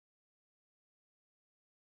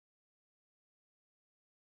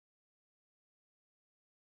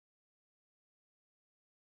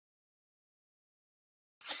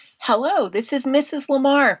Hello, this is Mrs.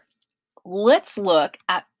 LaMar. Let's look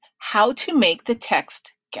at how to make the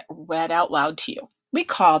text get read out loud to you. We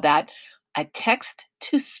call that a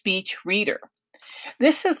text-to-speech reader.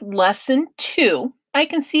 This is lesson 2. I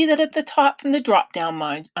can see that at the top from the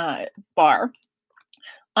drop-down bar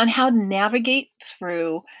on how to navigate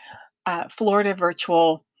through Florida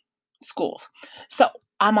virtual schools. So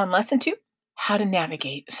I'm on lesson 2, how to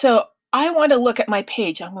navigate. So I want to look at my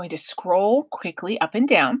page. I'm going to scroll quickly up and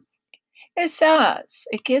down.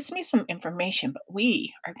 It gives me some information, but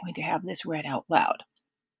we are going to have this read out loud.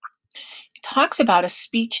 It talks about a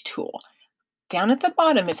speech tool. Down at the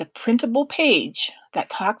bottom is a printable page that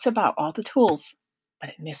talks about all the tools, but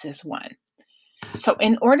it misses one. So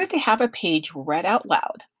in order to have a page read out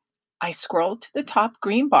loud, I scroll to the top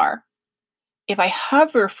green bar. If I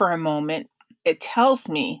hover for a moment, it tells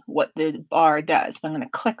me what the bar does. I'm going to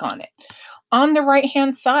click on it. On the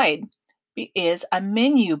right-hand side is a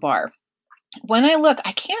menu bar. When I look,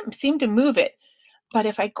 I can't seem to move it, but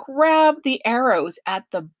if I grab the arrows at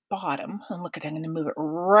the bottom, and look at it, I'm going to move it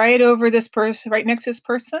right over this person, right next to this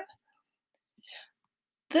person.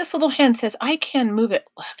 This little hand says I can move it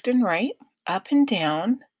left and right, up and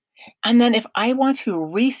down, and then if I want to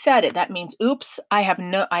reset it, that means, oops,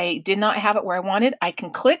 I did not have it where I wanted. I can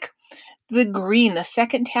click the green, the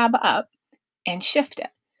second tab up, and shift it.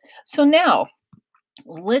 So now,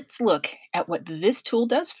 let's look at what this tool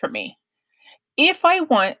does for me. If I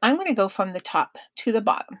want, I'm going to go from the top to the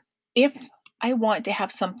bottom. If I want to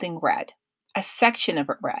have something read, a section of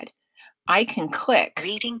it read, I can click.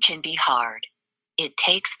 Reading can be hard. It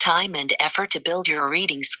takes time and effort to build your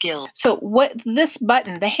reading skill. So what this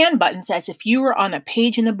button, the hand button, says, if you were on a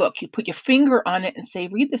page in a book, you put your finger on it and say,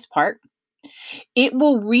 read this part. It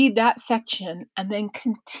will read that section and then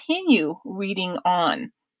continue reading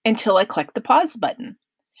on until I click the pause button.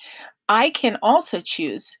 I can also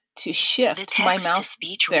choose to shift my mouse. The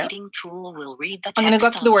text-to-speech reading tool will read the text. I'm going to go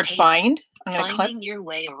up to the word find. I'm going to click. Finding your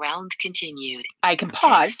way around continued. I can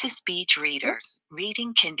pause. Text-to-speech reader. Oops.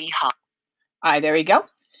 Reading can be hard. There we go.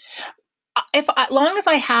 As long as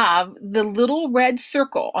I have the little red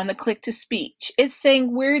circle on the click to speech, it's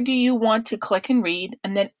saying where do you want to click and read,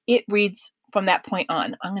 and then it reads from that point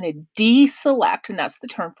on. I'm going to deselect, and that's the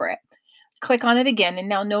term for it. Click on it again, and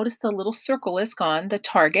now notice the little circle is gone, the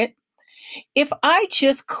target. If I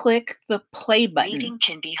just click the play button. Reading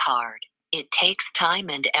can be hard. It takes time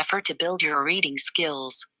and effort to build your reading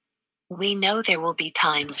skills. We know there will be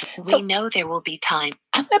times. I'm going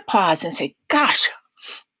to pause and say, gosh,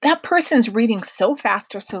 that person's reading so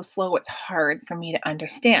fast or so slow, it's hard for me to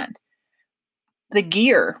understand. The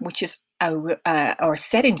gear, which is our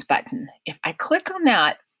settings button, if I click on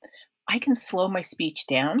that, I can slow my speech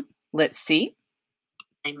down. Let's see.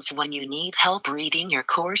 When you need help reading your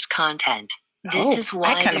course content. This is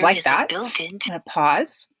why I kind of like that. I'm going to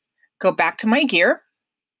pause, go back to my gear.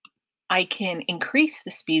 I can increase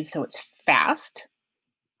the speed so it's fast.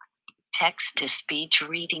 Text-to-speech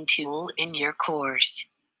reading tool in your course.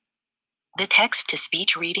 The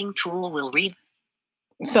text-to-speech reading tool will read.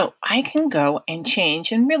 So I can go and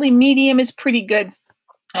change, and really medium is pretty good.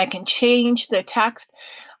 I can change the text.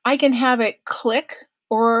 I can have it click,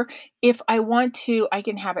 or if I want to, I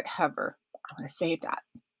can have it hover. I'm going to save that.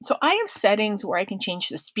 So I have settings where I can change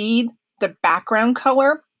the speed, the background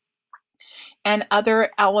color, and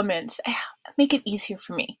other elements. Make it easier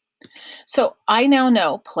for me. So I now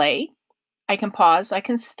know play. I can pause. I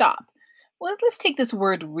can stop. Well, let's take this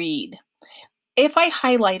word read. If I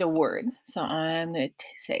highlight a word, so I'm going to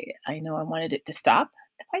say, I know I wanted it to stop.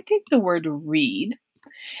 If I take the word read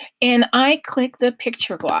and I click the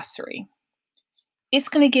picture glossary, it's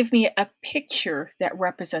going to give me a picture that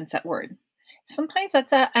represents that word. Sometimes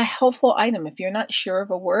that's a helpful item if you're not sure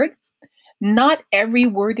of a word. Not every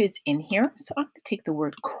word is in here, so I'm going to take the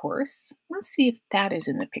word course. Let's see if that is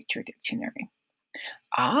in the picture dictionary.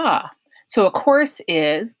 So a course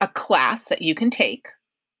is a class that you can take.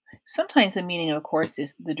 Sometimes the meaning of a course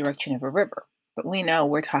is the direction of a river, but we know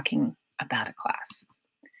we're talking about a class.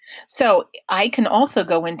 So I can also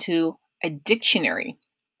go into a dictionary.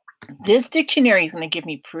 This dictionary is going to give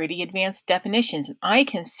me pretty advanced definitions, and I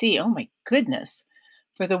can see, oh my goodness,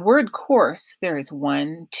 for the word course, there is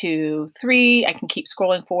 1, 2, 3. I can keep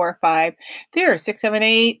scrolling 4, 5. There are 6, 7,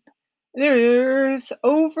 8. There's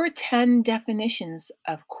over 10 definitions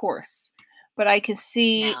of course, but I can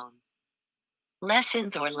see Noun.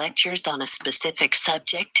 Lessons or lectures on a specific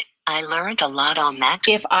subject. I learned a lot on that.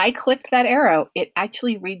 If I click that arrow, it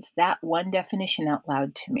actually reads that one definition out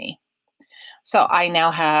loud to me. So I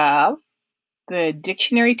now have the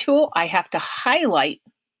dictionary tool. I have to highlight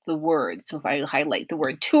the word. So if I highlight the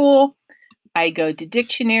word tool, I go to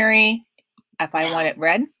dictionary if I want it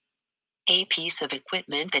read. A piece of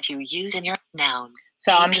equipment that you use in your noun.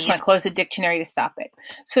 So I'm just going to close the dictionary to stop it.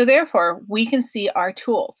 So therefore, we can see our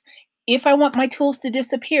tools. If I want my tools to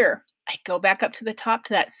disappear, I go back up to the top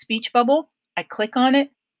to that speech bubble. I click on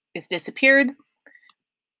it. It's disappeared.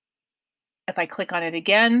 If I click on it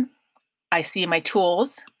again, I see my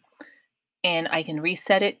tools, and I can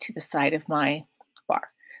reset it to the side of my bar.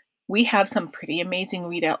 We have some pretty amazing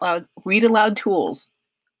read aloud tools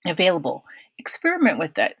available. Experiment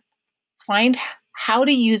with it. Find how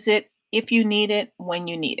to use it if you need it, when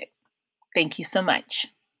you need it. Thank you so much.